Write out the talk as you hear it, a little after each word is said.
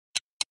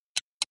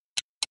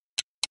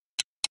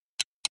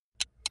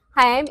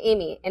Hi, I'm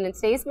Amy, and in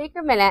today's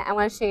Maker Minute, I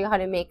want to show you how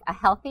to make a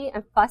healthy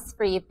and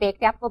fuss-free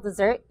baked apple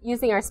dessert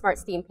using our Smart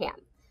Steam Pan.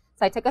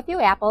 So I took a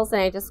few apples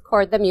and I just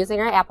cored them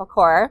using our apple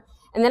corer,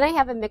 and then I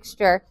have a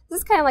mixture. This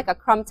is kind of like a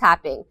crumb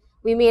topping.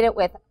 We made it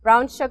with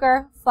brown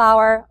sugar,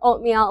 flour,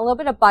 oatmeal, a little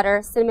bit of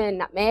butter, cinnamon, and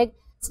nutmeg.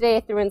 Today I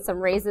threw in some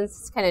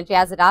raisins to kind of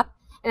jazz it up,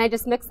 and I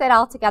just mixed that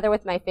all together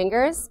with my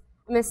fingers.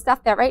 I'm going to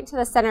stuff that right into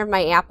the center of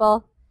my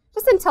apple,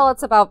 just until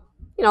it's about,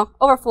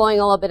 overflowing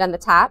a little bit on the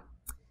top.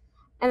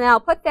 And then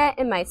I'll put that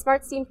in my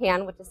Smart Steam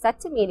Pan, which is set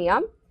to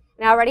medium.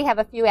 And I already have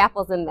a few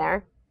apples in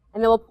there.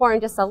 And then we'll pour in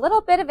just a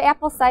little bit of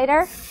apple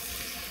cider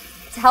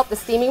to help the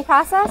steaming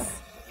process.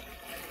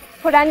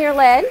 Put on your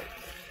lid.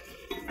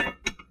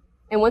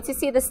 And once you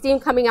see the steam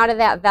coming out of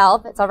that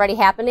valve, it's already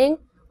happening,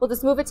 we'll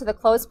just move it to the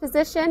closed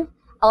position.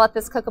 I'll let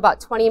this cook about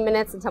 20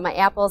 minutes until my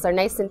apples are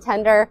nice and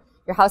tender.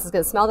 Your house is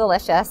going to smell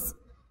delicious.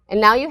 And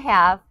now you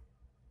have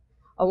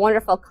a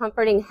wonderful,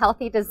 comforting,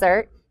 healthy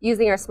dessert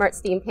using our Smart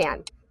Steam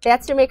Pan.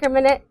 That's your Maker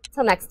Minute.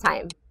 Till next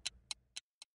time.